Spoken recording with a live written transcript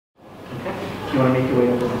you want to make your way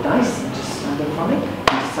over the dice, and just stand in front of me. You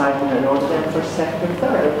decide when in order then for second or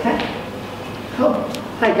third, okay? Cool.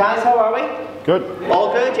 Hey guys, how are we? Good.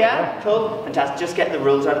 All good, yeah? Cool. Fantastic. Just getting the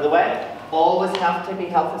rules out of the way. Always have to be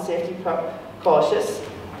health and safety cautious.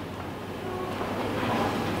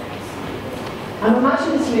 And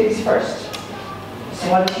imagine this ladies first. So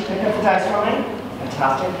why don't you pick up the dice for me?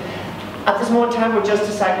 Fantastic. At this moment in time, we're just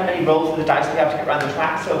deciding how many rolls of the dice we have to get around the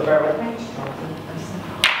track, so bear with me. Just drop them nice and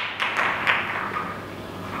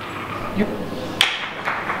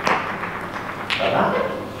like that.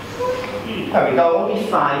 There we go, only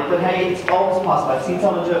 5, but hey, it's always possible. I've seen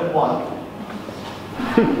someone do it 1.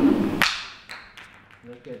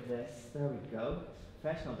 Look at this, there we go.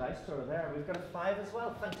 Professional dice thrower there. We've got a 5 as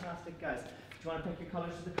well. Fantastic, guys. Do you want to pick your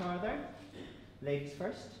colours of the card there? Ladies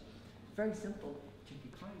first. Very simple. Take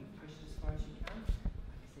your card, you push it as far as you can.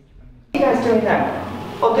 What are you guys doing there?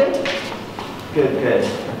 All good? Good, good.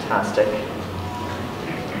 Fantastic.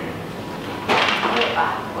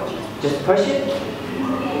 Just push it.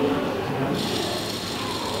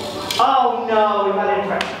 Oh no, we've had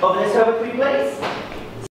interaction. Over this over 3, please.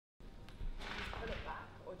 Put it back,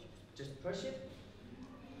 or just push it.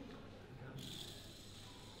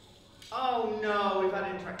 Oh no, we've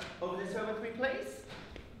had interaction. Over this over 3, please.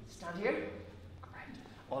 Stand here. Great.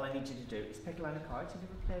 All I need you to do is pick a line of cards. Have you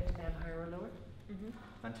ever played higher or lower?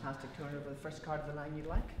 Fantastic. Turn over the first card of the line you'd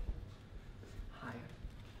like. Higher.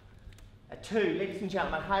 A 2, ladies and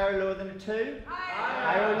gentlemen, higher or lower than a 2? Higher.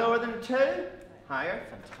 Higher or lower than a 2? Higher.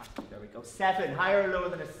 Fantastic. There we go. 7, higher or lower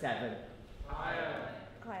than a 7? Higher.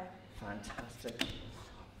 Higher. Fantastic.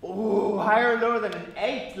 Oh, higher or lower than an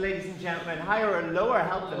 8, ladies and gentlemen. Higher or lower,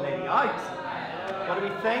 help the lady out. What do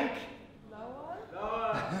we think?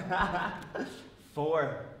 Lower.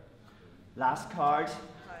 4. Last card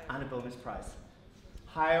and a bonus prize.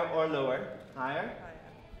 Higher or lower? Higher.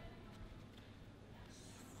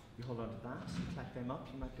 You hold on to that, collect them up,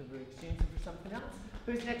 you might be able to exchange them for something else.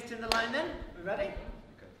 Who's next in the line then? We ready?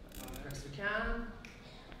 Good. Next we can.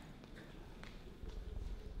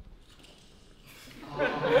 We've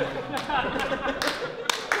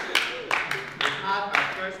had our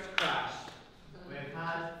first crash. We've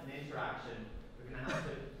had an interaction. We're going to have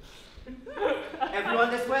to... Everyone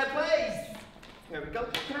this way, please! Here we go.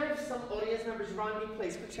 Can I have some audience members around me,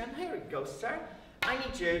 please? Here we go, sir. I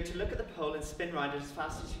need you to look at the pole and spin round it as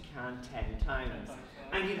fast as you can 10 times.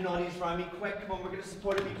 I need an audience around me quick. Come on, we're going to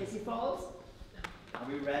support him in case he falls. Are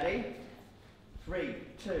we ready? 3,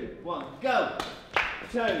 2, 1, go!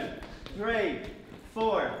 2, 3,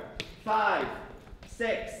 4, 5,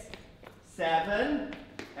 6, 7,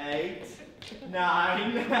 8,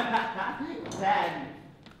 9, 10.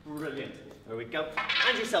 Brilliant. There we go.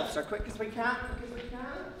 And yourself, sir, quick as we can, quick as we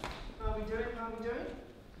can. How are we doing? How are we doing?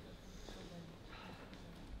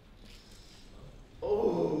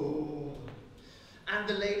 Oh, and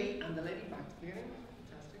the lady back to the beginning.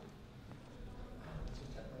 Fantastic.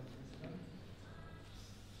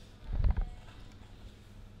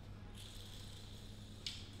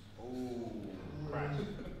 Oh, right.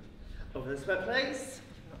 Over this way, please.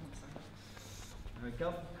 There we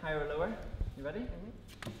go. Higher or lower? You ready?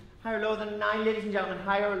 Higher or lower than a 9, ladies and gentlemen.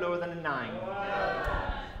 Higher or lower than a 9? Lower.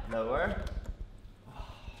 Lower. Oh,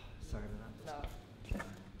 sorry about that.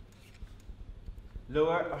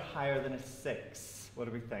 Lower or higher than a 6? What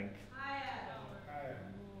do we think? Higher.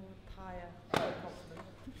 Higher.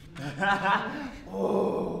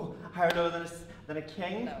 Oh, higher or lower than a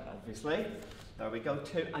king? No. Obviously. There we go.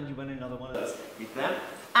 2, and you win another one of those. Beat them.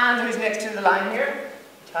 And who's next in the line here?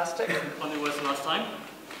 Fantastic. Only worse than last time.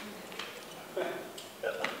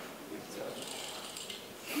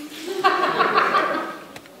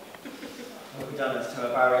 We've done this to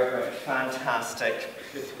a barrier break. Fantastic.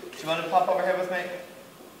 Do you want to pop over here with me?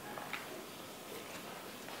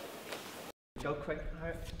 Go quick.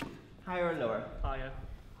 Higher or lower? Higher.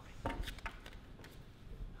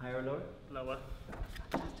 Higher or lower? Lower.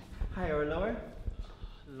 Fantastic. Higher or lower?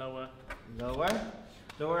 Lower. Lower.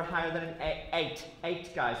 Lower, higher than an 8.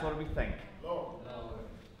 8, guys. What do we think? Lower.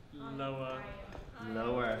 Lower.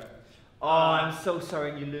 Lower. Oh, I'm so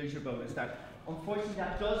sorry. You lose your bonus there. Unfortunately,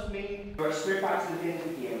 that does mean you're straight back to the end of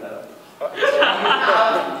the game, though. So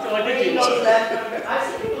I did I've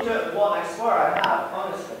seen people do it 1, I swear I have,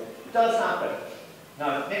 honestly. It does happen.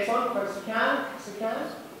 Now, next one, first you can,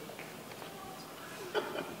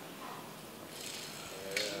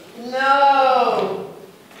 No!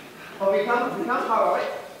 Well, we come higher,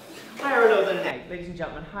 right? Higher or lower than an 8, ladies and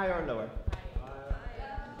gentlemen, higher or lower?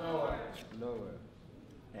 Lower. Lower.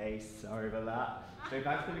 Hey, sorry about that. Straight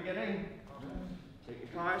back to the beginning. Take your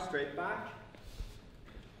car straight back.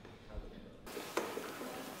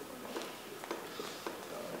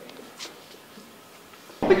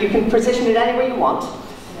 You can position it any way you want.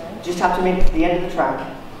 Just have to make it to the end of the track.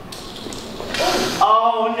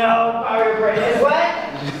 Oh no, our brain is wet.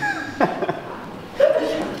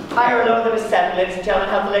 Higher or lower than a 7, ladies and gentlemen,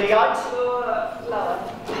 help the lady out.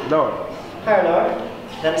 Lower. Higher or lower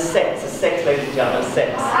than a 6. A 6, ladies and gentlemen, a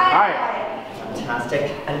 6. Higher.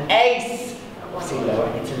 Fantastic. An ace. What's it lower?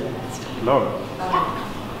 It's a list. Lower.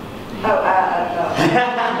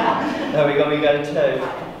 There we go, we got a 2.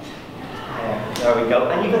 There we go.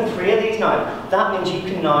 And you've got 3 of these now. That means you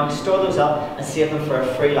can now store those up and save them for a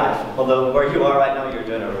free life. Although where you are right now, you're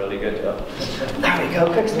doing a really good job. There we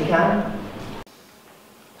go, quick as we can.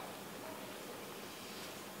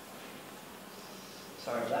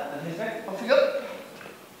 Sorry for that. And here's it. Off we go.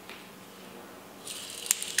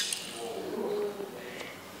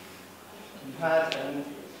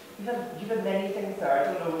 You've had many things there. I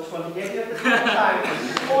don't know which one to give you at the same time.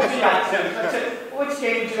 What would you like to? Which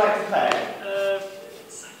game would you like to play?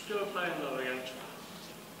 Let's do a playing low again.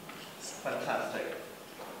 Fantastic.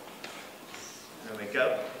 There we go.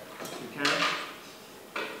 You can.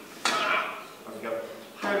 There we go.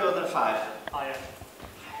 Higher or lower than a 5? Higher.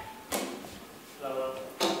 Lower.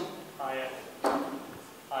 Higher.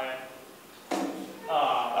 Higher.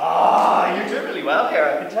 You're doing really well here, I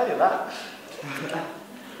can tell you that.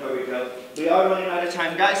 There we go. We are running out of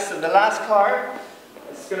time, guys, so the last car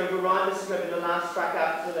is going to go round. This is going to be the last track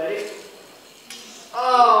after today.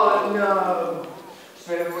 Oh no!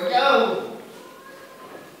 Straight over we go!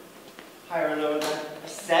 Higher or lower than a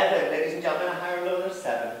 7, ladies and gentlemen, a higher or lower than a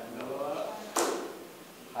 7. Lower.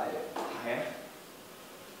 Higher. Higher.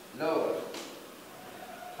 Lower.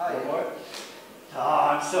 Higher. Lower. Oh,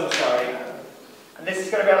 I'm so sorry. And this is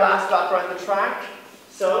going to be our last lap around the track.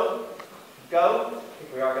 So, go. I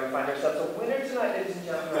think we are going to find ourselves a winner tonight, ladies and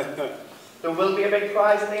gentlemen. There will be a big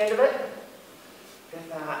prize at the end of it. Get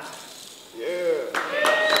that. Yeah.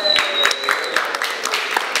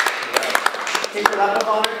 Take your lap of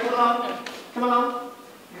honor. Come along. Come along.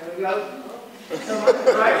 Here we go. Come on.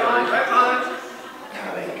 Right on. Right on.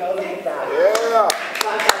 There we go. Take that. Yeah.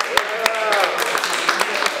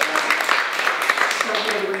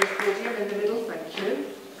 In the middle, thank you.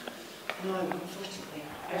 No, unfortunately,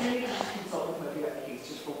 I do need to just consult with my VIPs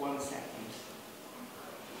just for 1 second.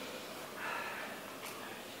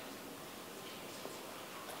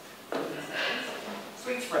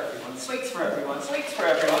 Sweets for everyone, sweets for everyone, sweets for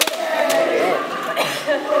everyone.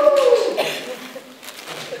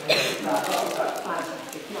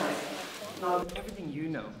 Fantastic, nice. Now, everything you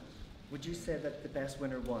know, would you say that the best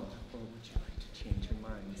winner won, or would you like to change your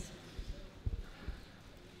minds?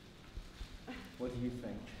 What do you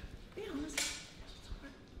think? Be honest.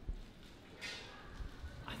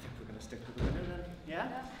 I think we're going to stick to the winner then.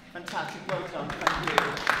 Yeah? Fantastic. Well done. Thank you.